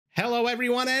Hello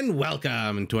everyone and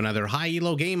welcome to another high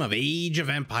elo game of Age of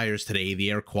Empires. Today the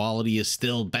air quality is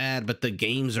still bad, but the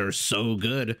games are so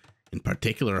good. In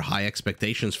particular, high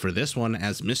expectations for this one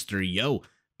as mYi.Sitaux,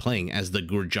 playing as the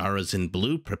Gurjaras in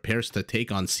blue, prepares to take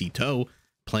on Sitaux,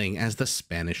 playing as the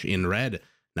Spanish in red.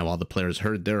 Now all the players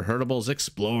herd their herdables,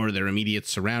 explore their immediate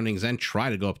surroundings, and try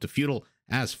to go up to Feudal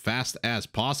as fast as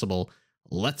possible.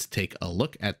 Let's take a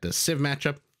look at the Civ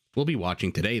matchup. We'll be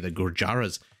watching today the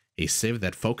Gurjaras, a civ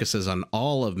that focuses on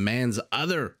all of man's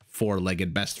other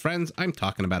four-legged best friends. I'm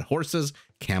talking about horses,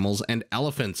 camels, and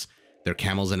elephants. Their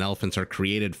camels and elephants are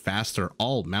created faster.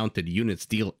 All mounted units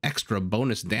deal extra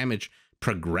bonus damage,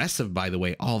 progressive, by the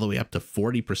way, all the way up to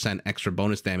 40% extra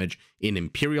bonus damage in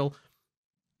Imperial.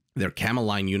 Their camel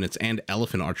line units and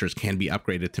elephant archers can be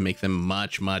upgraded to make them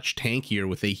much tankier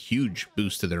with a huge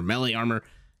boost to their melee armor.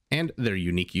 And their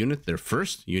unique unit, their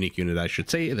first unique unit, I should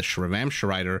say, the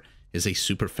Shrivam, is a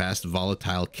super fast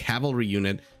volatile cavalry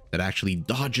unit that actually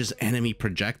dodges enemy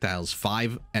projectiles.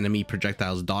 5 enemy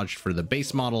projectiles dodged for the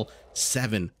base model,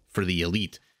 7 for the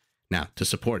elite. Now, to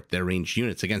support their ranged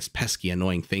units against pesky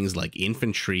annoying things like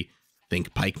infantry,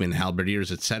 think pikemen, halberdiers,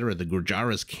 etc., the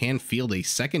Gurjaras can field a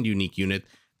second unique unit,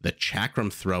 the Chakram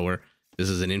Thrower. This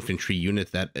is an infantry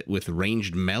unit that with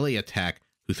ranged melee attack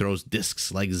who throws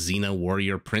discs like Xena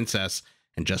Warrior Princess.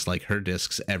 And just like her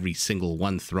discs, every single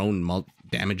one thrown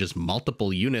damages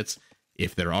multiple units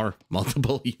if there are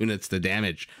multiple units to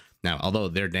damage. Now, although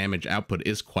their damage output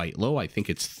is quite low, I think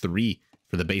it's 3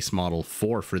 for the base model,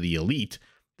 4 for the elite,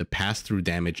 the pass-through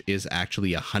damage is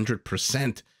actually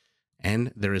 100%.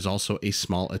 And there is also a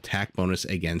small attack bonus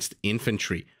against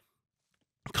infantry.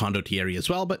 Condottieri as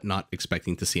well, but not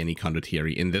expecting to see any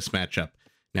Condottieri in this matchup.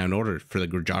 Now, in order for the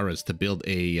Gurjaras to build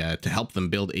to help them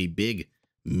build a big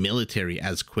military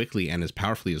as quickly and as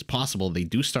powerfully as possible, they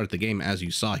do start the game, as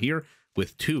you saw here,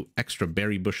 with 2 extra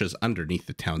berry bushes underneath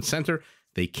the town center.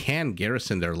 They can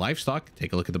garrison their livestock.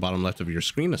 Take a look at the bottom left of your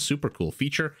screen, a super cool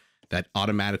feature that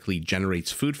automatically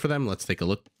generates food for them. Let's take a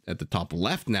look at the top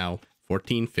left now.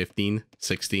 14, 15,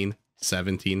 16,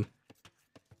 17.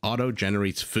 Auto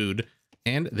generates food,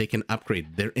 and they can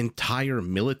upgrade their entire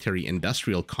military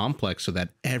industrial complex so that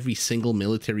every single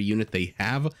military unit they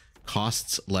have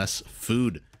costs less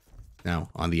food. Now,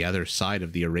 on the other side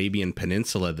of the Arabian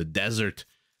Peninsula, the desert,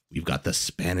 we've got the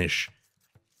Spanish,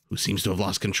 who seems to have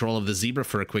lost control of the zebra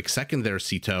for a quick second there,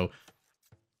 Sitaux.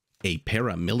 A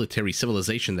paramilitary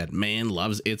civilization that man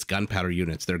loves its gunpowder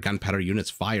units. Their gunpowder units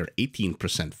fire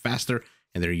 18% faster,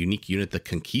 and their unique unit, the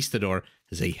Conquistador,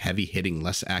 is a heavy-hitting,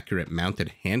 less accurate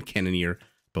mounted hand cannoneer,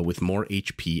 but with more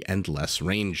HP and less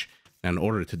range. Now, in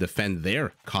order to defend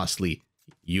their costly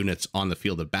units on the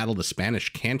field of battle, the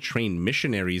Spanish can train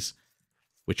missionaries,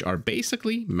 which are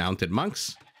basically mounted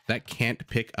monks that can't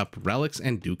pick up relics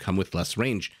and do come with less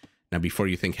range. Now, before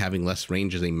you think having less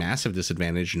range is a massive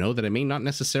disadvantage, know that it may not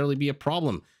necessarily be a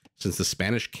problem, since the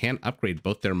Spanish can upgrade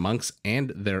both their monks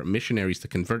and their missionaries to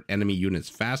convert enemy units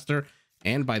faster.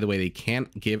 And by the way, they can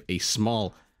give a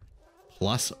small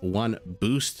 +1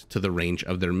 boost to the range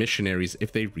of their missionaries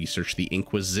if they research the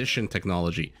Inquisition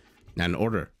technology. Now, in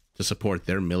order to support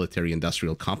their military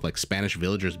industrial complex, Spanish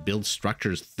villagers build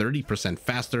structures 30%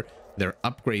 faster. Their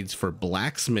upgrades for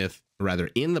blacksmith,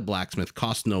 in the blacksmith,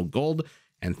 cost no gold.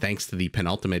 And thanks to the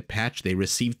penultimate patch, they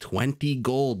receive 20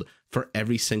 gold for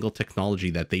every single technology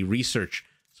that they research.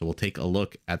 So we'll take a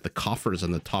look at the coffers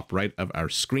on the top right of our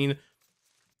screen.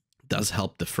 Does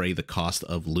help defray the cost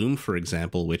of loom, for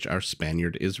example, which our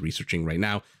Spaniard is researching right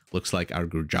now. Looks like our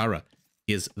Gurjara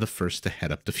is the first to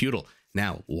head up to Feudal.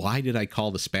 Now, why did I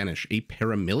call the Spanish a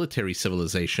paramilitary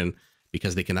civilization?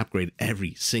 Because they can upgrade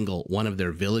every single one of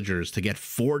their villagers to get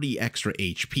 40 extra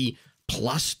HP,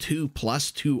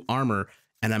 +2 armor,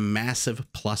 and a massive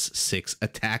 +6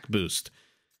 attack boost.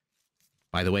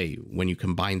 By the way, when you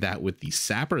combine that with the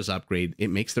Sappers upgrade, it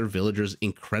makes their villagers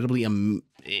incredibly,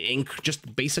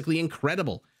 just basically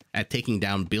incredible at taking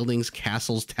down buildings,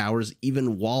 castles, towers,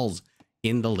 even walls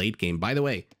in the late game. By the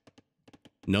way,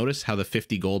 notice how the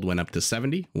 50 gold went up to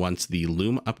 70 once the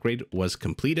loom upgrade was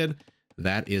completed.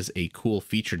 That is a cool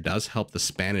feature. Does help the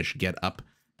Spanish get up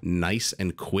nice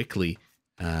and quickly.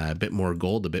 A bit more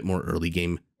gold, a bit more early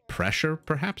game pressure,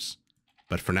 perhaps.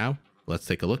 But for now, let's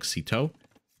take a look. Sitaux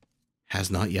has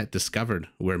not yet discovered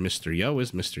where mYi.Sitaux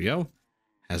is. mYi.Sitaux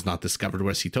has not discovered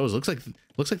where Sitaux is. Looks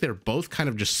like they're both kind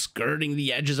of just skirting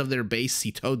the edges of their base.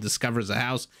 Sitaux discovers a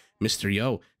house.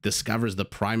 mYi.Sitaux discovers the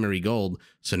primary gold.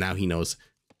 So now he knows,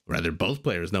 both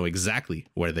players know exactly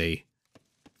where they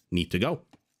need to go.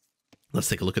 Let's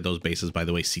take a look at those bases. By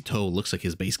the way, Sitaux looks like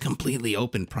his base completely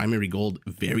open. Primary gold,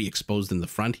 very exposed in the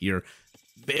front here.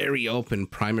 Very open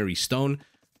primary stone.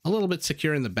 a little bit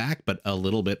secure in the back, but a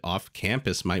little bit off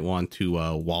campus. Might want to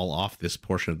wall off this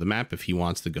portion of the map if he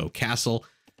wants to go castle,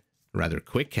 rather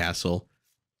quick castle.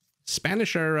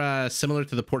 Spanish are similar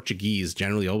to the Portuguese.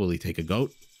 Generally, oh, will he take a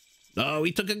goat? Oh,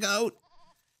 he took a goat!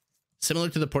 Similar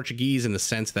to the Portuguese in the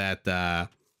sense that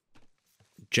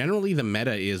generally the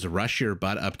meta is rush your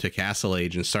butt up to Castle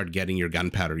Age and start getting your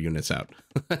gunpowder units out.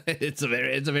 It's a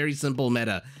very simple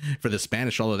meta for the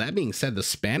Spanish. Although that being said, the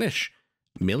Spanish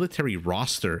military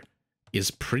roster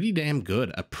is pretty damn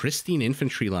good. A pristine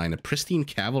infantry line, a pristine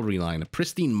cavalry line, a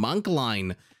pristine monk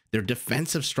line. Their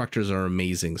defensive structures are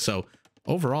amazing. So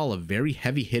overall, a very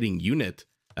heavy hitting unit,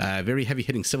 very heavy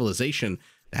hitting civilization.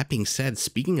 That being said,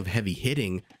 speaking of heavy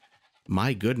hitting,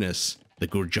 my goodness, the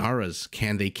Gurjaras,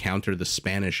 can they counter the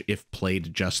Spanish if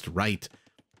played just right?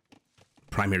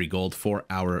 Primary gold for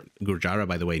our Gurjara,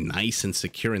 by the way, nice and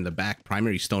secure in the back.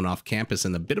 Primary stone off campus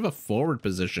in a bit of a forward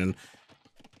position.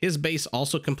 His base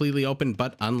also completely open,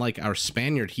 but unlike our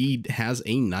Spaniard, he has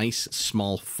a nice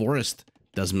small forest,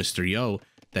 does Mr. Yo,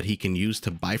 that he can use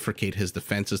to bifurcate his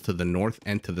defenses to the north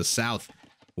and to the south.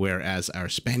 Whereas our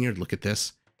Spaniard, look at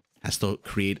this, has to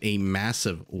create a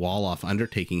massive wall-off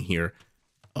undertaking here.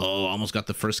 Oh, almost got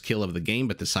the first kill of the game,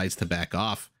 but decides to back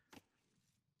off.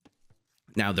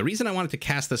 Now, the reason I wanted to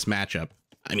cast this matchup,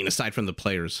 I mean, aside from the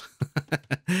players,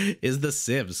 is the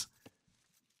civs.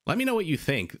 Let me know what you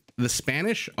think. The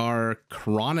Spanish are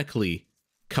chronically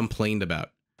complained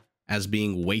about as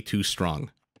being way too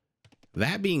strong.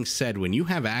 That being said, when you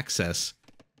have access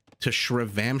to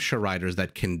Shrivamsha riders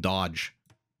that can dodge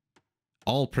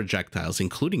all projectiles,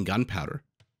 including gunpowder,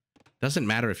 doesn't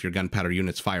matter if your gunpowder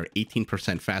units fire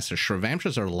 18% faster.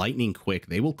 Shrivamshas are lightning quick.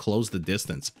 They will close the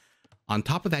distance. On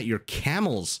top of that, your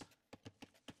camels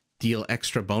deal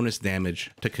extra bonus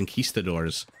damage to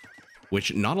conquistadors,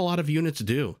 which not a lot of units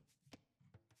do.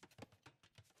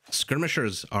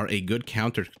 Skirmishers are a good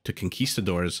counter to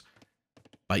conquistadors,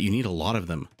 but you need a lot of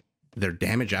them. Their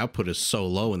damage output is so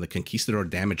low and the conquistador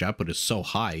damage output is so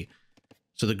high.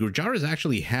 So the Gurjaras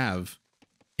actually have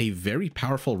a very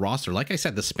powerful roster. Like I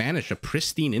said, the Spanish, a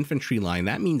pristine infantry line.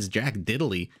 That means Jack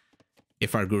Diddley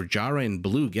if our Gurjara in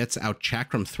blue gets out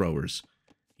chakram throwers.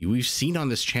 We've seen on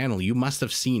this channel, you must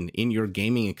have seen in your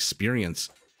gaming experience,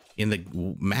 in the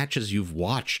matches you've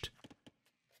watched,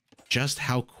 just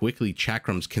how quickly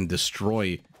chakrams can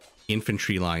destroy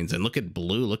infantry lines. And look at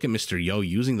blue, look at Mr. Yo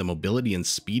using the mobility and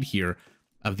speed here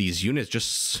of these units,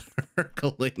 just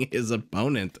circling his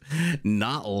opponent,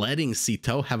 not letting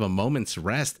Sitaux have a moment's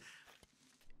rest.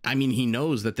 I mean, he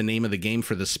knows that the name of the game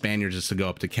for the Spaniards is to go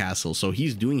up to castle, so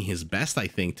he's doing his best, I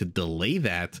think, to delay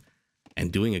that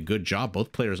and doing a good job.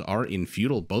 Both players are in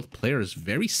feudal. Both players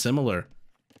very similar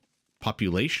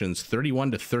populations,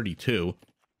 31 to 32.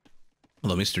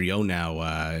 Although Mr. Yo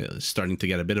now starting to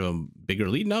get a bit of a bigger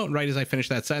lead. No, right as I finish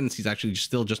that sentence, he's actually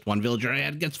still just one villager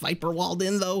ahead. Gets Viper walled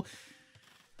in, though.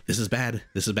 This is bad.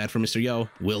 This is bad for Mr. Yo.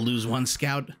 Will lose one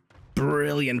scout.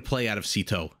 Brilliant play out of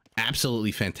Sitaux.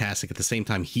 Absolutely fantastic. At the same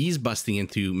time, he's busting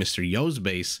into Mr. Yo's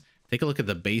base. Take a look at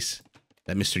the base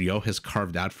that Mr. Yo has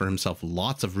carved out for himself.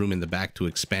 Lots of room in the back to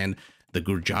expand. The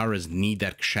Gurjaras need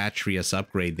that Kshatriyas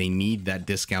upgrade. They need that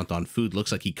discount on food.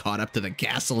 Looks like he caught up to the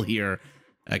castle here.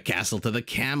 A castle to the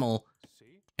camel.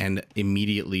 And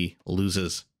immediately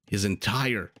loses his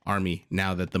entire army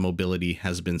now that the mobility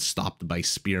has been stopped by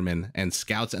spearmen and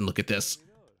scouts. And look at this.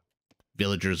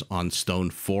 Villagers on stone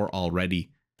 4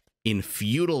 already in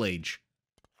Feudal Age.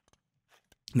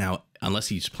 Now, unless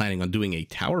he's planning on doing a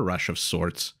tower rush of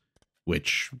sorts,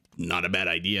 which not a bad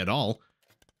idea at all.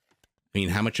 I mean,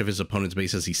 how much of his opponent's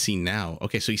base has he seen now?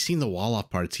 Okay, so he's seen the wall off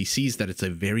parts. He sees that it's a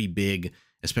very big,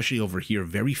 especially over here,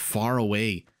 very far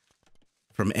away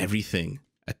from everything.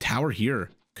 A tower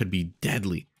here could be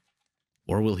deadly.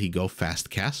 Or will he go fast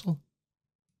castle?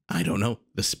 I don't know.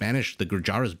 The Spanish, the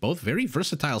Gurjaras, both very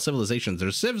versatile civilizations.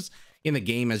 There's civs in the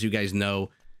game, as you guys know,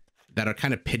 that are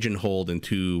kind of pigeonholed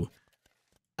into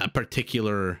a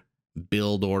particular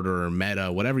build order or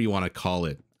meta, whatever you want to call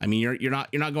it. I mean, you're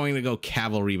not going to go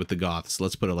cavalry with the Goths.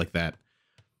 Let's put it like that.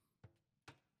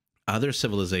 Other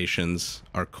civilizations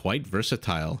are quite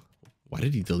versatile. Why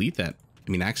did he delete that?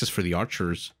 I mean, access for the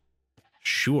archers,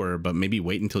 sure, but maybe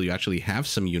wait until you actually have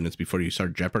some units before you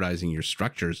start jeopardizing your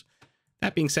structures.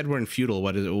 That being said, we're in feudal.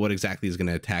 What exactly is going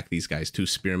to attack these guys? 2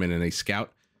 spearmen and a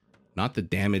scout. Not the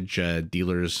damage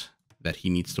dealers that he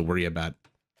needs to worry about.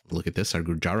 Look at this. Our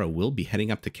Gurjara will be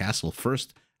heading up to castle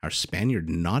first. Our Spaniard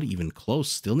not even close.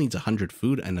 Still needs 100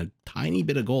 food and a tiny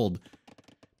bit of gold.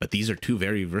 But these are 2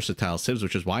 very versatile civs,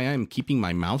 which is why I'm keeping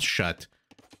my mouth shut.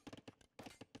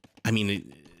 I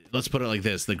mean, let's put it like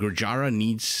this. The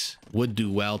Gurjara would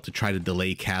do well to try to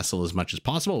delay castle as much as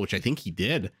possible, which I think he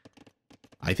did.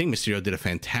 I think mYi.Sitaux did a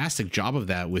fantastic job of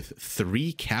that with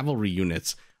 3 cavalry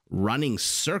units running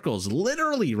circles,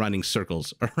 literally running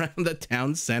circles around the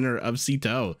town center of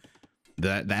Sitaux.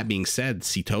 That being said,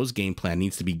 Sitaux's game plan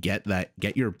needs to be get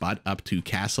your butt up to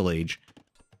Castle Age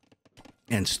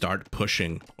and start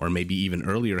pushing, or maybe even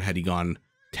earlier had he gone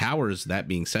towers. That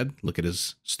being said, look at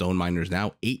his stone miners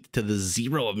now,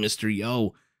 8-0 of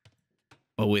mYi.Sitaux.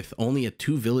 But with only a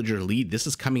 2 villager lead, this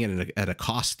is coming at a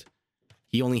cost.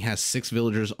 He only has 6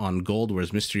 villagers on gold,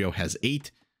 whereas mYi.Sitaux has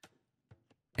 8.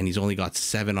 And he's only got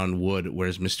 7 on wood,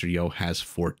 whereas mYi.Sitaux has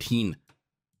 14.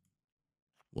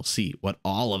 We'll see what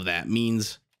all of that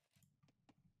means.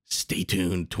 Stay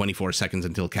tuned. 24 seconds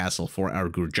until castle for our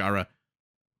Gurjara.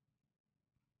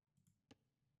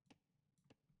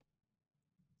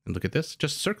 And look at this,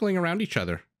 just circling around each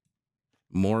other.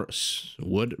 More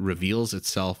wood reveals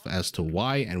itself as to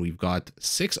why, and we've got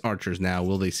 6 archers now.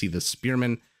 Will they see the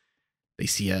spearman? They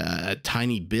see a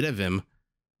tiny bit of him.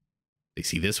 They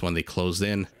see this one, they close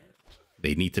in.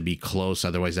 They need to be close,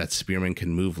 otherwise that spearman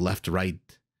can move left, right,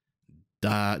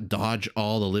 dodge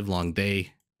all the live long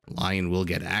day. Lion will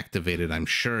get activated, I'm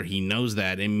sure. He knows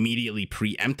that. Immediately,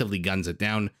 preemptively guns it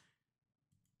down.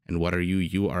 And what are you?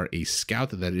 You are a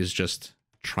scout that is just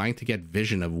trying to get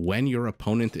vision of when your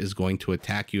opponent is going to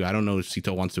attack you. I don't know if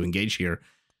Sitaux wants to engage here.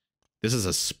 This is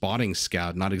a spotting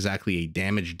scout, not exactly a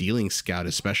damage dealing scout,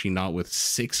 especially not with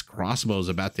 6 crossbows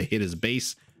about to hit his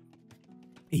base.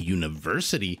 A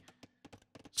university.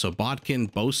 So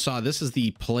Bodkin, Bosaw, this is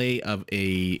the play of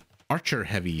a archer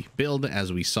heavy build,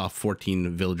 as we saw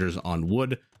 14 villagers on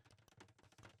wood.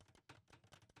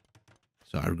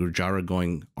 So our Gurjara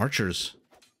going archers.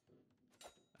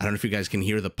 I don't know if you guys can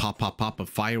hear the pop, pop, pop of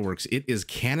fireworks. It is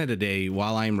Canada Day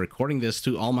while I'm recording this.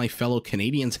 To all my fellow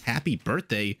Canadians, happy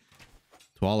birthday.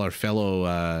 To all our fellow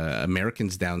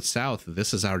Americans down south,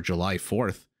 this is our July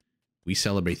 4th. We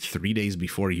celebrate 3 days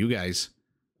before you guys.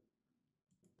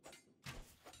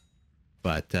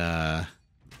 But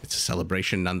it's a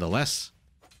celebration nonetheless.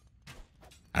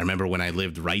 I remember when I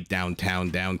lived right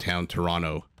downtown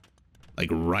Toronto, like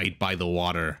right by the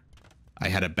water. I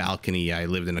had a balcony. I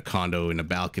lived in a condo in a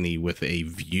balcony with a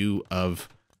view of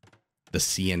the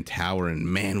CN Tower, and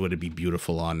man, would it be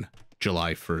beautiful on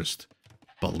July 1st.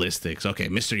 Ballistics. Okay,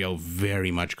 mYi.Sitaux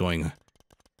very much going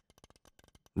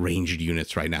ranged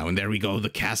units right now. And there we go.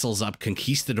 The castle's up.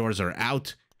 Conquistadors are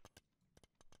out.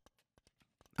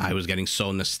 I was getting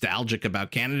so nostalgic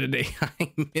about Canada Day.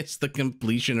 I missed the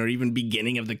completion or even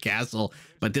beginning of the castle.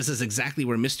 But this is exactly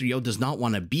where mYi.Sitaux does not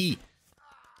want to be.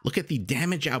 Look at the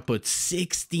damage output.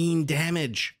 16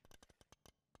 damage.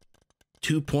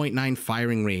 2.9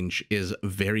 firing range is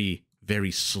very, very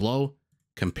slow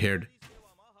compared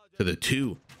to the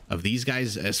 2 of these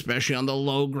guys, especially on the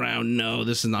low ground. No,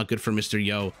 this is not good for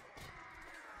mYi.Sitaux.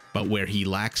 But where he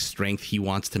lacks strength, he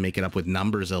wants to make it up with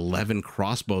numbers. 11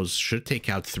 crossbows should take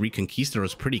out 3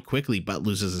 conquistadors pretty quickly, but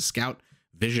loses a scout.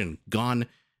 Vision gone.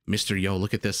 mYi.Sitaux,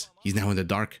 look at this. He's now in the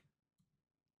dark.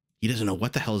 He doesn't know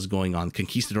what the hell is going on.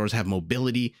 Conquistadors have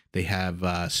mobility. They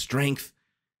have strength.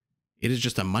 It is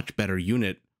just a much better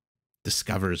unit.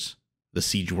 Discovers the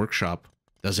siege workshop.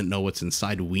 Doesn't know what's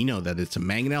inside. We know that it's a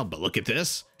mangonel, but look at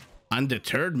this.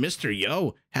 Undeterred,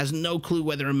 mYi.Sitaux has no clue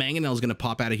whether a mangonel is going to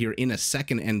pop out of here in a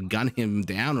second and gun him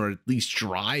down, or at least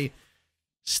try.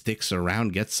 Sticks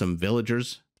around, gets some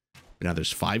villagers. Now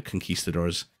there's 5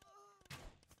 conquistadors.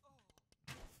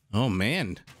 Oh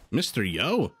man,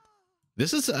 mYi.Sitaux.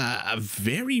 This is a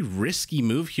very risky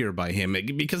move here by him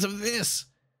because of this.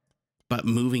 But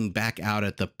moving back out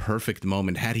at the perfect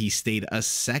moment. Had he stayed a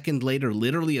second later,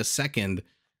 literally a second,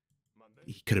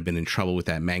 he could have been in trouble with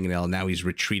that mangonel. Now he's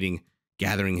retreating,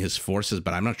 gathering his forces,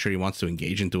 but I'm not sure he wants to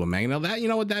engage into a mangonel. That, you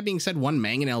know, with that being said, 1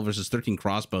 mangonel versus 13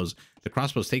 crossbows. The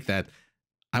crossbows take that.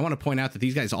 I want to point out that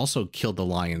these guys also killed the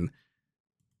lion.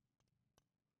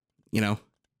 You know,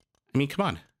 I mean, come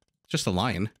on. Just a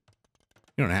lion.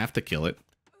 You don't have to kill it.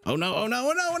 Oh no, oh no,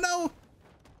 oh no, oh no!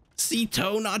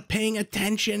 Sitaux not paying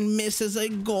attention, misses a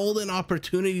golden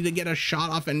opportunity to get a shot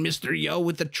off, and mYi.Sitaux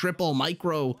with the triple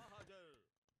micro.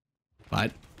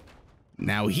 But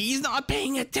now he's not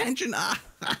paying attention.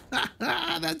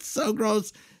 That's so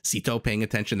gross. Sitaux paying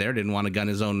attention there, didn't want to gun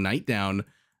his own knight down.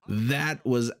 That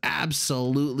was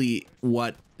absolutely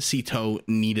what Sitaux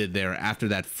needed there after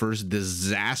that first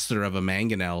disaster of a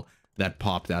mangonel that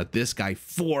popped out. This guy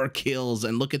 4 kills,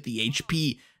 and look at the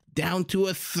HP down to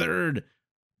a third.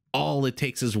 All it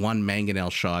takes is 1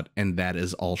 mangonel shot, and that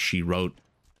is all she wrote.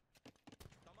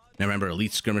 Now remember,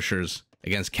 elite skirmishers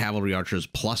against cavalry archers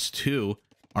 +2.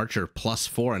 Archer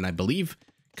 +4, and I believe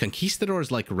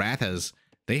conquistadors like Ratas,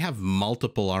 they have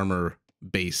multiple armor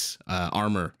base,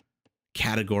 armor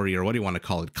category, or what do you want to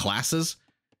call it, classes.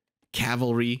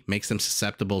 Cavalry makes them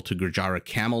susceptible to Gurjara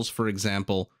camels, for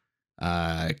example.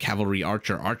 Cavalry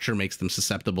Archer makes them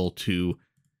susceptible to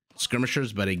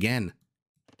skirmishers, but again,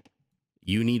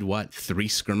 you need what, 3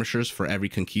 skirmishers for every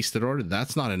conquistador?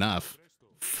 That's not enough.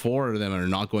 4 of them are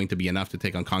not going to be enough to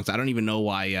take on Kongs. I don't even know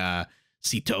why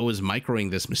Sitaux is microing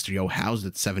this. Mr. Yo housed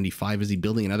at 75. Is he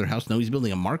building another house? No, he's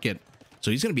building a market. So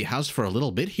he's going to be housed for a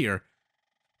little bit here.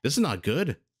 This is not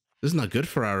good. This is not good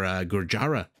for our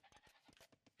Gurjara.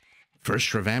 First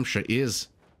Shravamsha is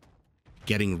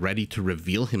getting ready to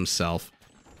reveal himself.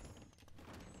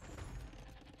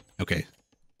 Okay.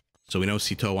 So we know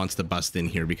Sitaux wants to bust in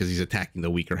here because he's attacking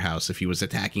the weaker house. If he was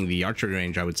attacking the archery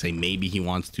range, I would say maybe he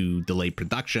wants to delay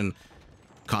production,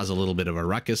 cause a little bit of a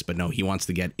ruckus, but no, he wants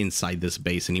to get inside this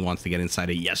base, and he wants to get inside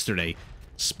it yesterday.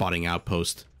 Spotting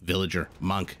outpost, villager,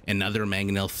 monk, another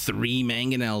mangonel, 3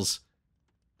 mangonels.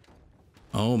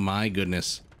 Oh my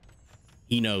goodness.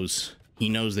 He knows. He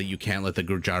knows that you can't let the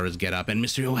Gurjaras get up. And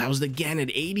Mr. Yo housed again at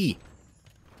 80.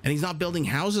 And he's not building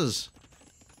houses.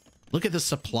 Look at the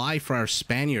supply for our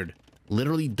Spaniard.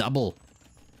 Literally double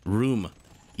room.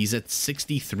 He's at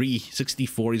 63,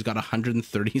 64. He's got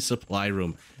 130 supply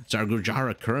room. So our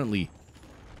Gurjara currently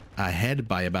ahead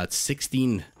by about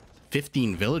 16,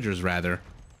 15 villagers rather.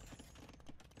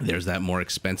 There's that more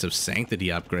expensive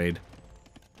sanctity upgrade.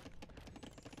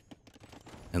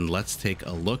 And let's take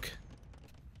a look.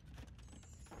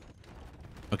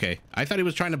 Okay, I thought he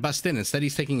was trying to bust in. Instead,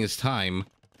 he's taking his time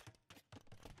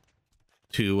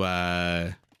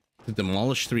to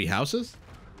demolish 3 houses.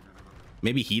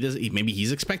 Maybe he does. Maybe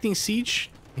he's expecting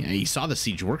siege. Yeah, he saw the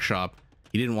siege workshop.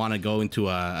 He didn't want to go into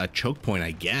a choke point,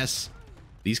 I guess.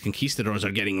 These conquistadors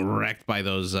are getting wrecked by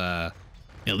those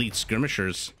elite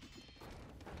skirmishers.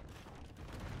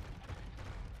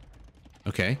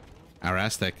 Okay, our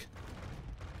Aztec.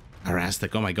 Our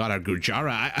Aztec, oh my god, our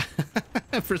Gurjara.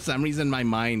 For some reason, my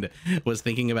mind was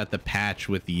thinking about the patch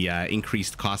with the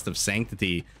increased cost of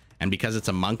sanctity. And because it's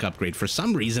a monk upgrade, for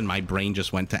some reason, my brain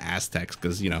just went to Aztecs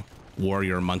because, you know,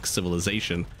 warrior monk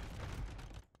civilization.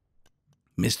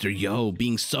 Mr. Yo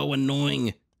being so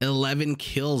annoying. 11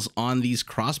 kills on these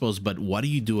crossbows. But what do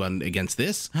you do against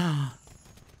this?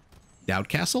 Doubt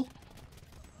Castle?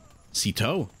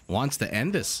 Sitaux wants to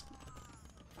end this.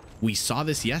 We saw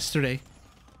this yesterday.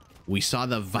 We saw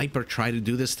the Viper try to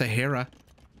do this to Hera.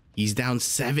 He's down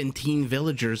 17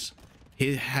 villagers.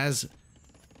 He has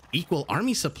equal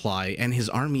army supply, and his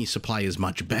army supply is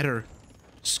much better.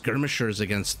 Skirmishers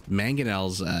against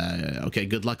mangonels. Okay,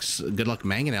 good luck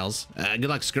mangonels. Good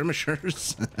luck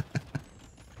skirmishers.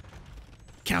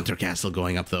 Counter castle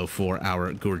going up though for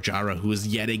our Gurjara, who is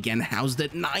yet again housed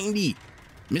at 90.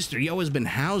 Mr. Yo has been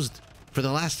housed for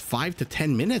the last 5 to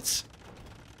 10 minutes.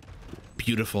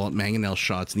 Beautiful mangonel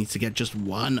shots. Needs to get just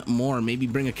 1 more. Maybe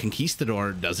bring a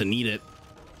conquistador. Doesn't need it.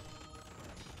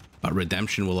 But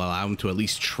redemption will allow him to at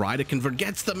least try to convert.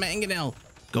 Gets the mangonel.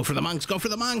 Go for the monks. Go for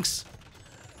the monks.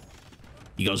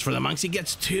 He goes for the monks. He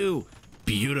gets 2.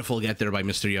 Beautiful get there by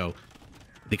Mr. Yo.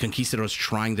 The conquistadors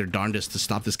trying their darndest to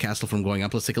stop this castle from going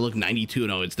up. Let's take a look. 92.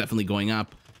 No, it's definitely going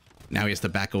up. Now he has to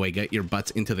back away. Get your butts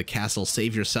into the castle.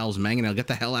 Save yourselves. Mangonel, get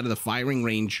the hell out of the firing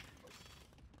range.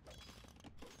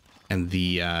 And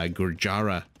the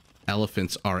Gurjara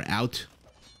elephants are out.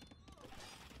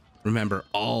 Remember,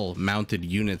 all mounted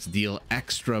units deal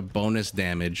extra bonus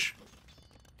damage.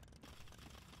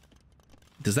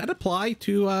 Does that apply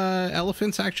to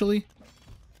elephants, actually?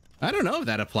 I don't know if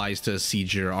that applies to a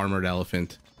siege or armored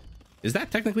elephant. Is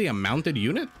that technically a mounted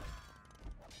unit?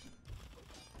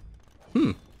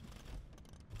 In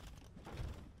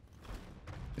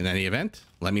any event,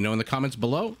 let me know in the comments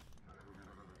below.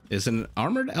 Is an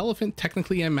armored elephant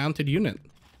technically a mounted unit?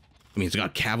 I mean, it's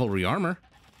got cavalry armor.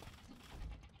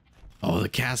 Oh, the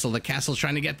castle. The castle's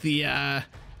trying to get the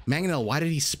mangonel. Why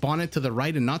did he spawn it to the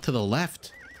right and not to the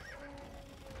left?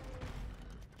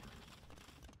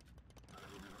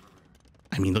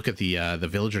 I mean, look at the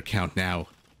villager count now.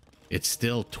 It's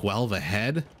still 12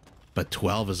 ahead, but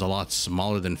 12 is a lot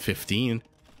smaller than 15.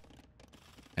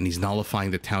 And he's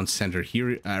nullifying the town center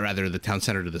here, rather the town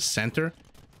center to the center.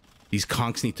 These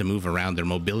conks need to move around. Their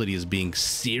mobility is being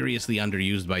seriously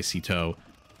underused by Sitaux.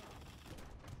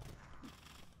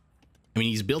 I mean,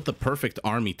 he's built the perfect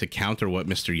army to counter what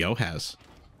Mr. Yo has.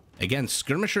 Again,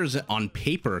 skirmishers on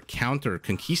paper counter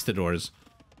conquistadors.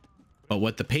 But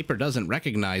what the paper doesn't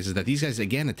recognize is that these guys,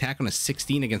 again, attack on a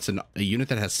 16 against a unit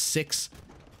that has 6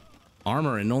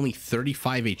 armor and only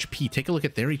 35 HP. Take a look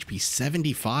at their HP,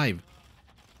 75.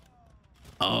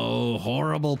 Oh,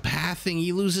 horrible pathing.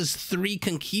 He loses 3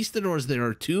 conquistadors there,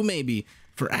 or 2 maybe,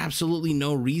 for absolutely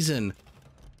no reason.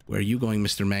 Where are you going,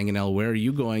 Mr. Mangonel? Where are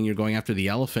you going? You're going after the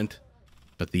elephant.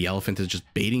 But the elephant is just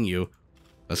baiting you.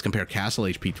 Let's compare castle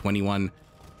HP, 21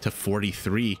 to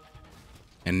 43.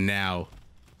 And now,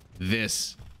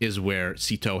 this is where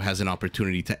Sitaux has an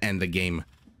opportunity to end the game.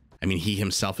 I mean, he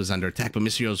himself is under attack, but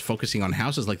mYi.Sitaux is focusing on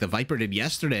houses like the Viper did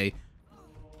yesterday.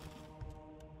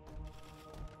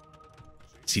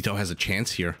 Sitaux has a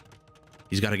chance here.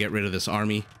 He's got to get rid of this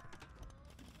army.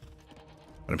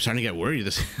 But I'm starting to get worried.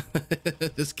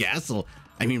 This castle,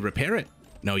 I mean, repair it.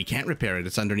 No, he can't repair it.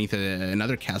 It's underneath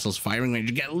another castle's firing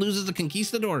range. Loses the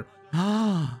conquistador.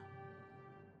 Ah,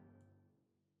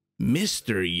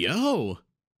 mYi.Sitaux.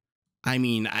 I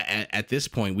mean, at this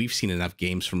point, we've seen enough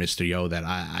games from mYi.Sitaux that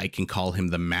I can call him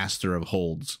the master of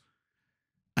holds.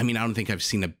 I mean, I don't think I've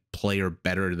seen a player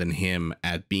better than him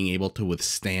at being able to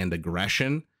withstand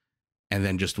aggression and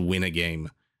then just win a game.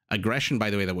 Aggression, by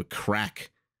the way, that would crack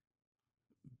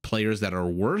players that are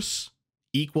worse,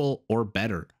 equal, or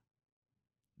better.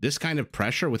 This kind of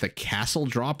pressure with a castle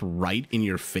drop right in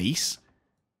your face,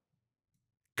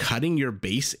 cutting your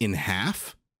base in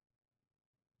half.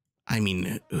 I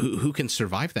mean, who can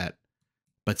survive that?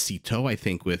 But Sitaux, I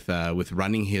think, with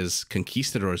running his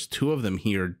conquistadors, 2 of them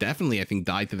here, definitely, I think,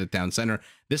 died to the town center.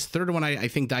 This third one, I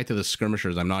think, died to the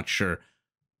skirmishers. I'm not sure.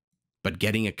 But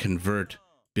getting a convert,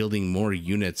 building more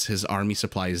units, his army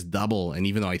supply is double. And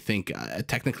even though I think,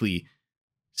 technically,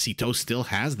 Sitaux still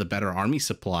has the better army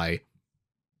supply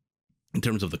in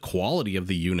terms of the quality of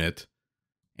the unit,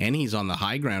 and he's on the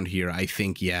high ground here, I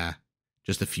think, yeah,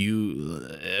 just a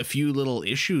few little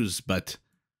issues. But,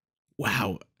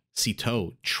 wow.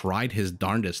 Sitaux tried his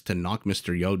darndest to knock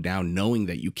mYi.Sitaux down, knowing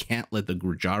that you can't let the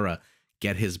Gurjara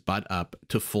get his butt up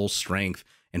to full strength.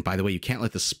 And by the way, you can't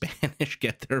let the Spanish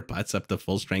get their butts up to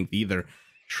full strength either.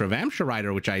 Shravamsha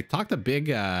Rider, which I talked a big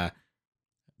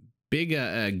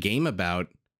game about,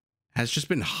 has just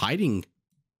been hiding,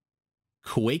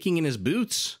 quaking in his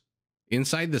boots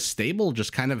inside the stable,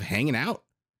 just kind of hanging out.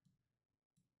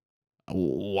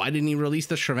 Why didn't he release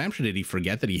the Shravamsha? Did he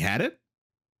forget that he had it?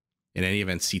 In any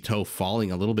event, Sitaux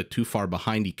falling a little bit too far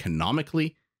behind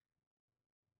economically.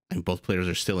 And both players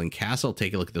are still in castle.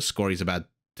 Take a look at the score. He's about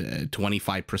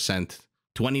 25%,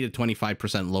 20 to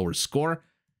 25% lower score.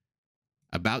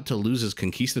 About to lose his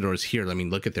conquistadors here. I mean,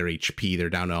 look at their HP. They're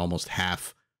down to almost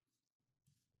half.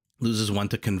 Loses 1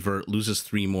 to convert, loses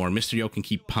 3 more. mYi.Sitaux can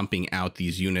keep pumping out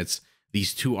these units.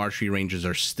 These 2 archery ranges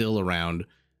are still around.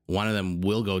 One of them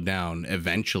will go down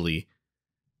eventually.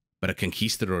 But a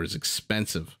conquistador is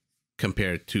expensive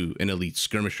compared to an elite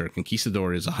skirmisher.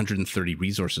 Conquistador is 130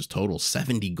 resources total,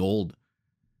 70 gold.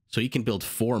 So he can build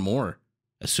 4 more,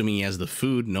 assuming he has the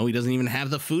food. No, he doesn't even have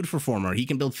the food for 4 more. He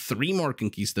can build 3 more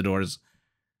conquistadors,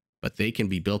 but they can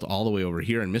be built all the way over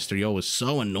here. And mYi.Sitaux is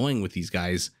so annoying with these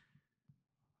guys.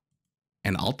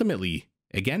 And ultimately,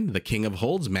 again, the king of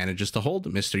holds manages to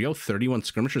hold. mYi.Sitaux, 31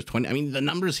 skirmishers, 20. I mean, the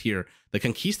numbers here, the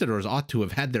conquistadors ought to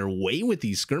have had their way with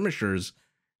these skirmishers.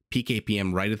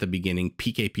 PKPM right at the beginning,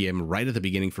 PKPM right at the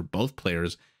beginning for both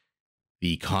players.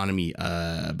 The economy,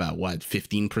 about what,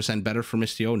 15% better for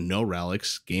mYi.Sitaux? No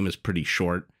relics. Game is pretty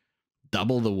short.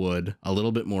 Double the wood, a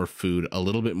little bit more food, a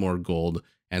little bit more gold,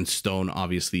 and stone,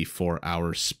 obviously, for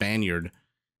our Spaniard.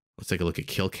 Let's take a look at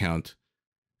kill count.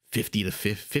 50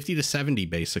 to 70,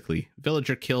 basically.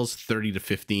 Villager kills 30 to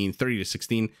 15, 30 to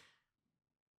 16.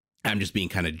 I'm just being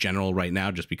kind of general right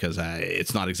now, just because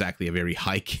it's not exactly a very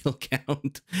high kill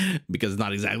count, because it's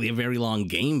not exactly a very long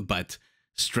game, but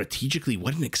strategically,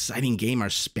 what an exciting game.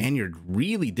 Our Spaniard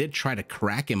really did try to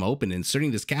crack him open, inserting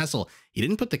this castle. He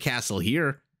didn't put the castle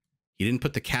here. He didn't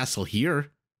put the castle here.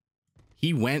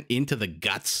 He went into the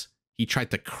guts. He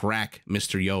tried to crack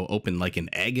mYi.Sitaux open like an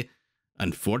egg.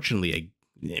 Unfortunately,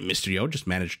 mYi.Sitaux just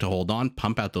managed to hold on,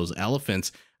 pump out those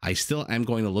elephants. I still am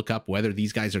going to look up whether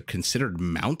these guys are considered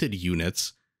mounted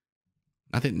units.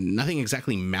 Nothing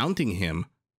exactly mounting him.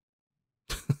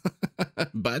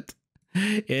 But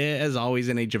as always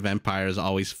in Age of Empires,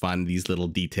 always fun, these little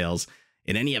details.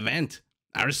 In any event,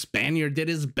 our Spaniard did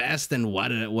his best, and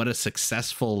what a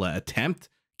successful attempt,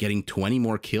 getting 20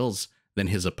 more kills than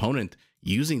his opponent,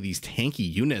 using these tanky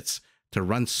units to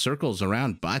run circles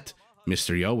around. But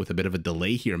mYi.Sitaux, with a bit of a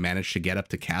delay here, managed to get up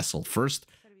to castle first,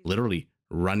 literally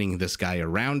running this guy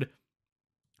around,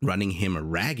 running him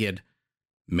ragged,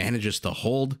 manages to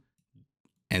hold.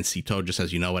 And Sitaux just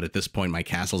says, you know what, at this point, my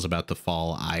castle's about to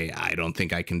fall. I don't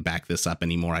think I can back this up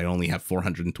anymore. I only have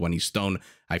 420 stone.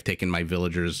 I've taken my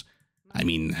villagers. I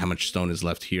mean, how much stone is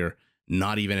left here?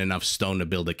 not even enough stone to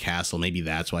build a castle. Maybe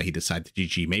that's why he decided to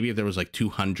GG. Maybe if there was like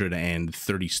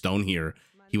 230 stone here,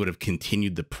 he would have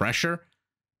continued the pressure.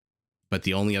 But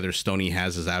the only other stone he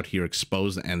has is out here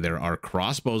exposed, and there are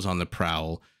crossbows on the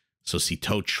prowl. So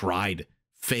Sitaux tried,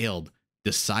 failed,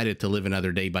 decided to live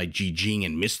another day by GGing,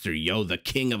 and Mr. Yo, the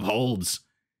king of holds,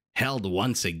 held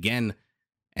once again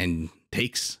and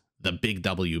takes the big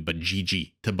W, but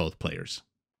GG to both players.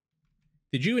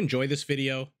 Did you enjoy this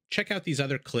video? Check out these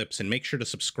other clips and make sure to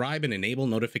subscribe and enable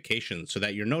notifications so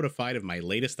that you're notified of my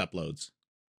latest uploads.